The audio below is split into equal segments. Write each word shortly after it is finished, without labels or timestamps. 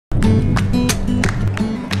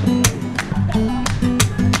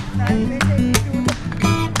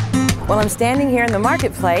Well, I'm standing here in the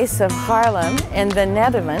marketplace of Haarlem in the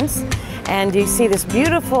Netherlands, and you see this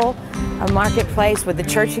beautiful marketplace with the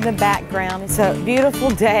church in the background. It's a beautiful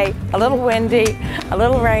day, a little windy, a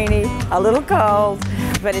little rainy, a little cold,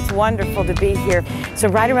 but it's wonderful to be here. So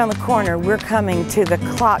right around the corner, we're coming to the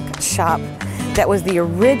clock shop that was the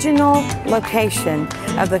original location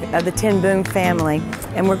of the Ten Boom family,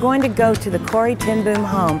 and we're going to go to the Corrie Ten Boom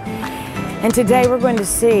home. And today we're going to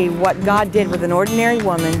see what God did with an ordinary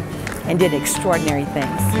woman and did extraordinary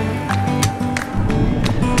things.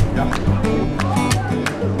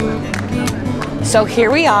 So here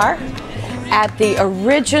we are at the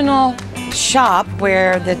original shop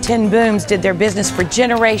where the Ten Booms did their business for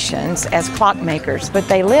generations as clockmakers. But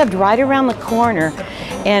they lived right around the corner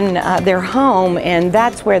in their home, and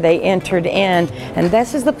that's where they entered in. And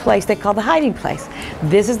this is the place they call the hiding place.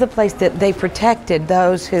 This is the place that they protected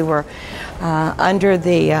those who were under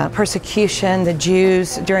the persecution, the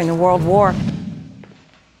Jews during the World War.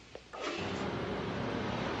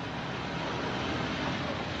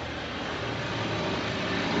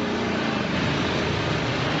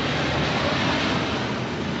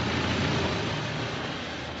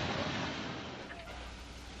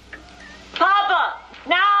 Papa,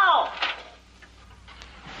 now!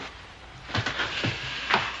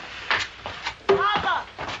 Papa!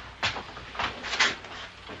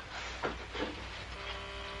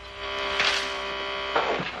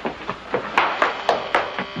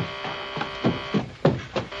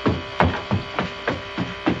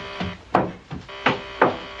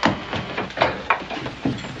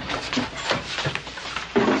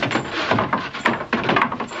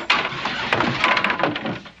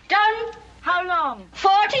 How long?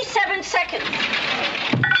 47 seconds.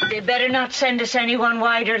 They better not send us anyone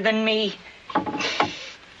wider than me.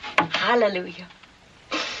 Hallelujah.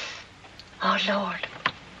 Oh, Lord,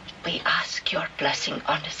 we ask your blessing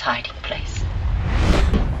on this hiding place.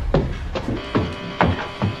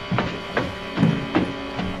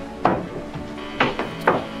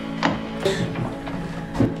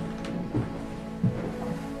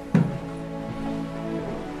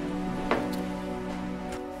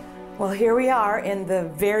 Well, here we are in the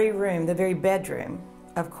very room, the very bedroom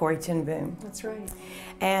of Corrie Ten Boom. That's right.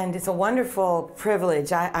 And it's a wonderful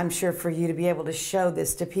privilege, I'm sure, for you to be able to show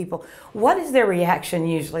this to people. What is their reaction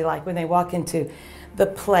usually like when they walk into the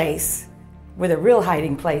place where the real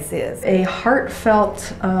hiding place is? A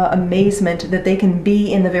heartfelt amazement that they can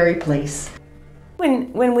be in the very place.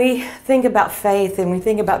 When we think about faith and we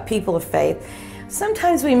think about people of faith,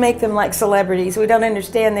 sometimes we make them like celebrities. We don't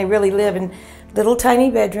understand they really live in little tiny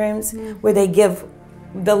bedrooms where they give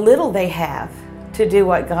the little they have to do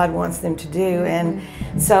what God wants them to do. And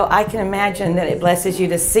so I can imagine that it blesses you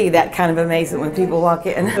to see that kind of amazement when people walk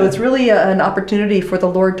in. So it's really an opportunity for the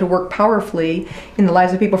Lord to work powerfully in the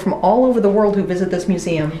lives of people from all over the world who visit this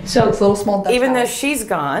museum. So it's a little small Dutch even house. though she's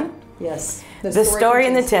gone, yes, the story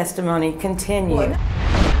and the testimony continue. What?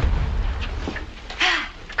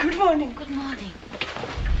 Good morning. Good morning.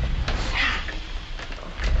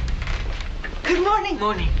 Good morning.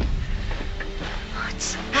 Morning. Oh,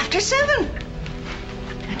 it's after 7.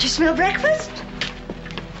 Don't you smell breakfast?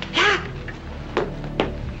 Yeah.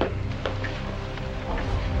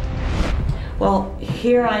 Well,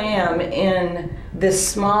 here I am in this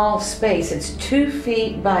small space. It's 2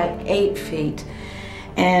 feet by 8 feet.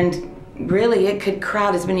 And really it could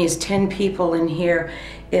crowd as many as 10 people in here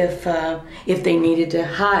if they needed to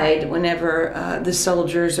hide whenever the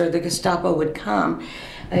soldiers or the Gestapo would come.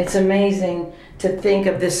 It's amazing to think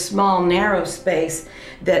of this small, narrow space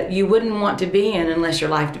that you wouldn't want to be in unless your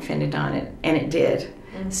life depended on it, and it did.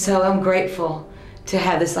 So I'm grateful to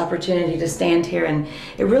have this opportunity to stand here, and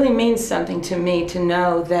it really means something to me to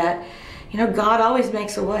know that, you know, God always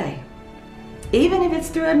makes a way. Even if it's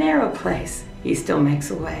through a narrow place, He still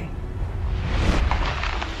makes a way.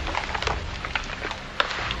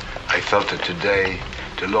 I felt that today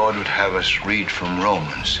the Lord would have us read from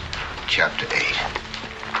Romans chapter 8.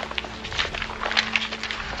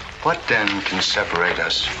 What then can separate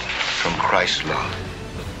us from Christ's love?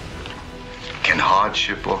 Can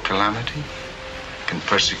hardship or calamity? Can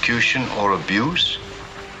persecution or abuse?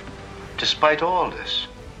 Despite all this,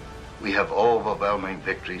 we have overwhelming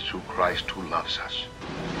victory through Christ who loves us.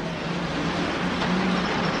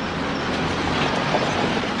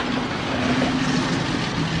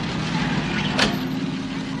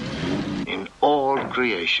 In all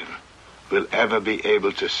creation will ever be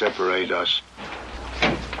able to separate us.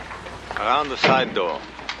 Around the side door.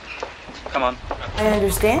 Come on. I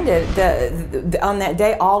understand it. On that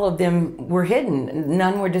day, all of them were hidden.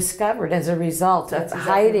 None were discovered as a result of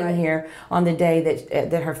hiding here on the day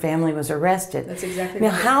that her family was arrested. That's exactly right.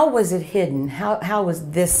 Now, right. how was it hidden? How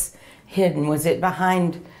was this hidden? Was it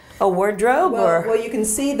behind a wardrobe? Well, you can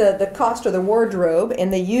see the cost of the wardrobe,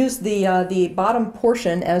 and they used the bottom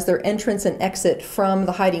portion as their entrance and exit from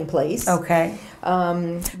the hiding place. Okay.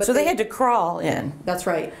 But so they had to crawl in. That's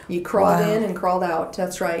right. You crawled in and crawled out.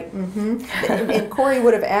 That's right. And Corrie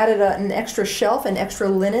would have added an extra shelf and extra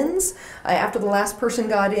linens after the last person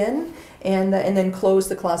got in, and then closed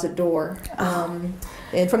the closet door.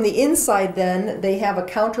 And from the inside, then, they have a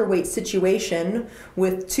counterweight situation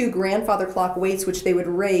with two grandfather clock weights, which they would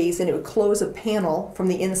raise, and it would close a panel from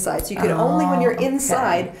the inside. So you could only, when you're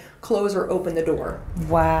inside, close or open the door.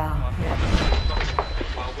 Wow.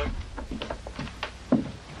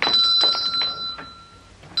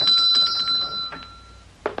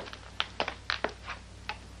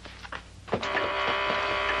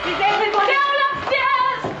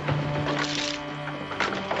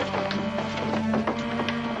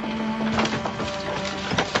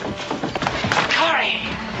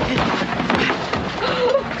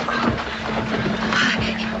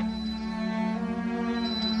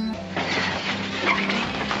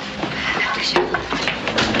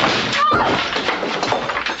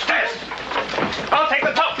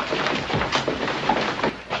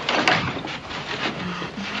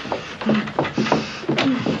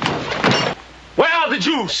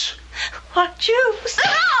 Juice! What juice?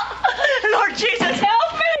 Lord Jesus,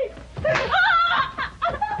 help me!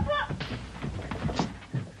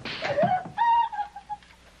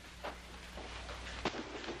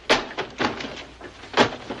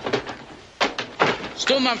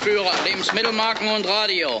 Sturmanführer, Lebensmittelmarken und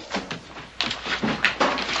Radio.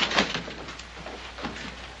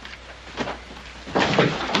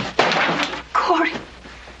 Corrie.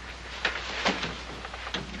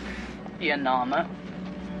 Ihr Name?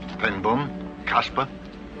 Bum, Casper.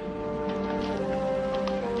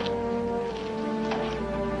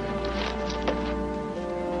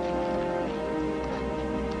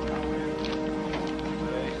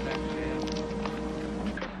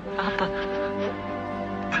 Papa.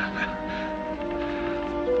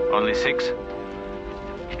 Only 6?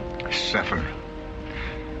 7.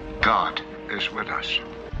 God is with us.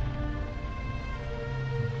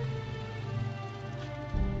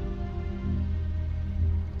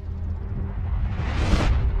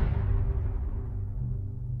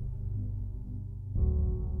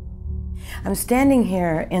 I'm standing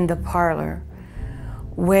here in the parlor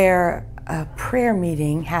where a prayer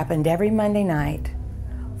meeting happened every Monday night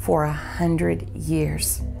for 100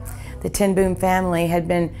 years. The Ten Boom family had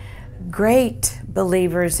been great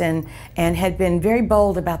believers and had been very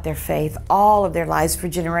bold about their faith all of their lives for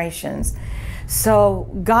generations. So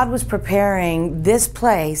God was preparing this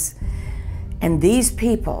place and these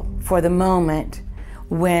people for the moment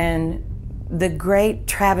when the great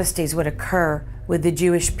travesties would occur with the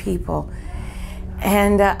Jewish people.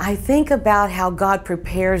 And I think about how God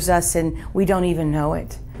prepares us and we don't even know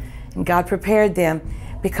it. And God prepared them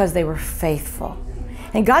because they were faithful.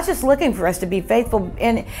 And God's just looking for us to be faithful.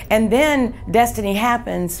 And then destiny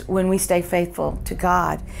happens when we stay faithful to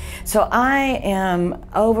God. So I am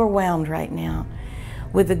overwhelmed right now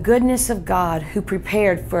with the goodness of God who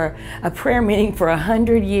prepared for a prayer meeting for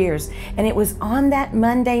 100 years. And it was on that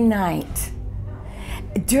Monday night,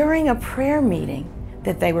 during a prayer meeting,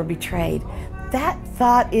 that they were betrayed. That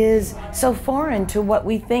thought is so foreign to what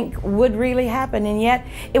we think would really happen, and yet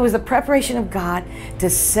it was the preparation of God to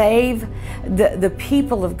save the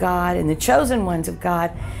people of God and the chosen ones of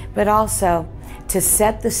God, but also to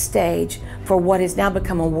set the stage for what has now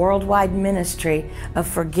become a worldwide ministry of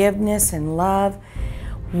forgiveness and love.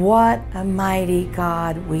 What a mighty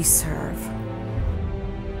God we serve.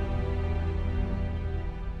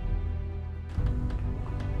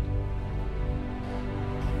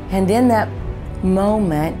 And in that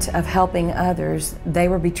moment of helping others, they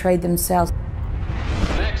were betrayed themselves.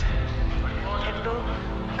 Next.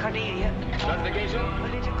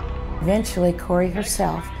 Eventually, Corrie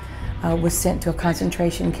herself was sent to a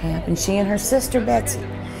concentration camp, and she and her sister Betsie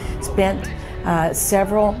spent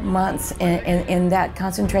several months in that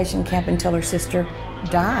concentration camp until her sister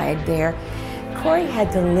died there. Corrie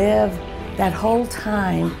had to live that whole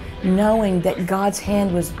time knowing that God's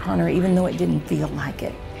hand was upon her, even though it didn't feel like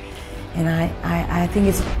it. And I think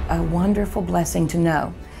it's a wonderful blessing to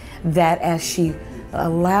know that as she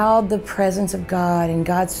allowed the presence of God and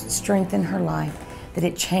God's strength in her life, that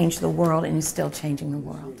it changed the world and is still changing the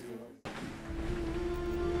world.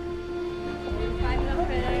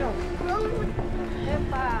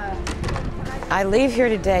 I leave here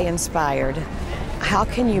today inspired. How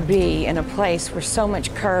can you be in a place where so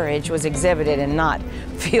much courage was exhibited and not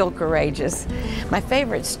feel courageous? My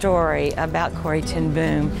favorite story about Corrie ten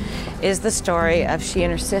Boom is the story of she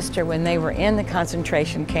and her sister when they were in the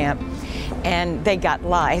concentration camp and they got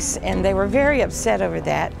lice, and they were very upset over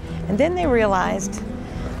that. And then they realized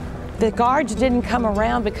the guards didn't come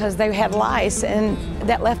around because they had lice, and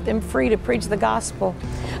that left them free to preach the gospel.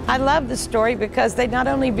 I love the story because they not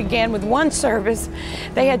only began with one service,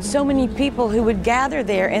 they had so many people who would gather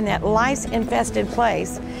there in that lice-infested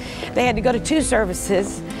place. They had to go to 2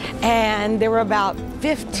 services, and there were about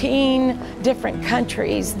 15 different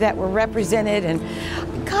countries that were represented, and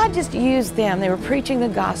God just used them. They were preaching the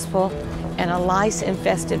gospel in a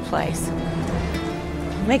lice-infested place.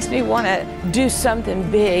 Makes me want to do something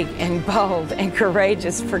big and bold and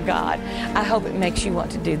courageous for God. I hope it makes you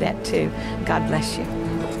want to do that too. God bless you.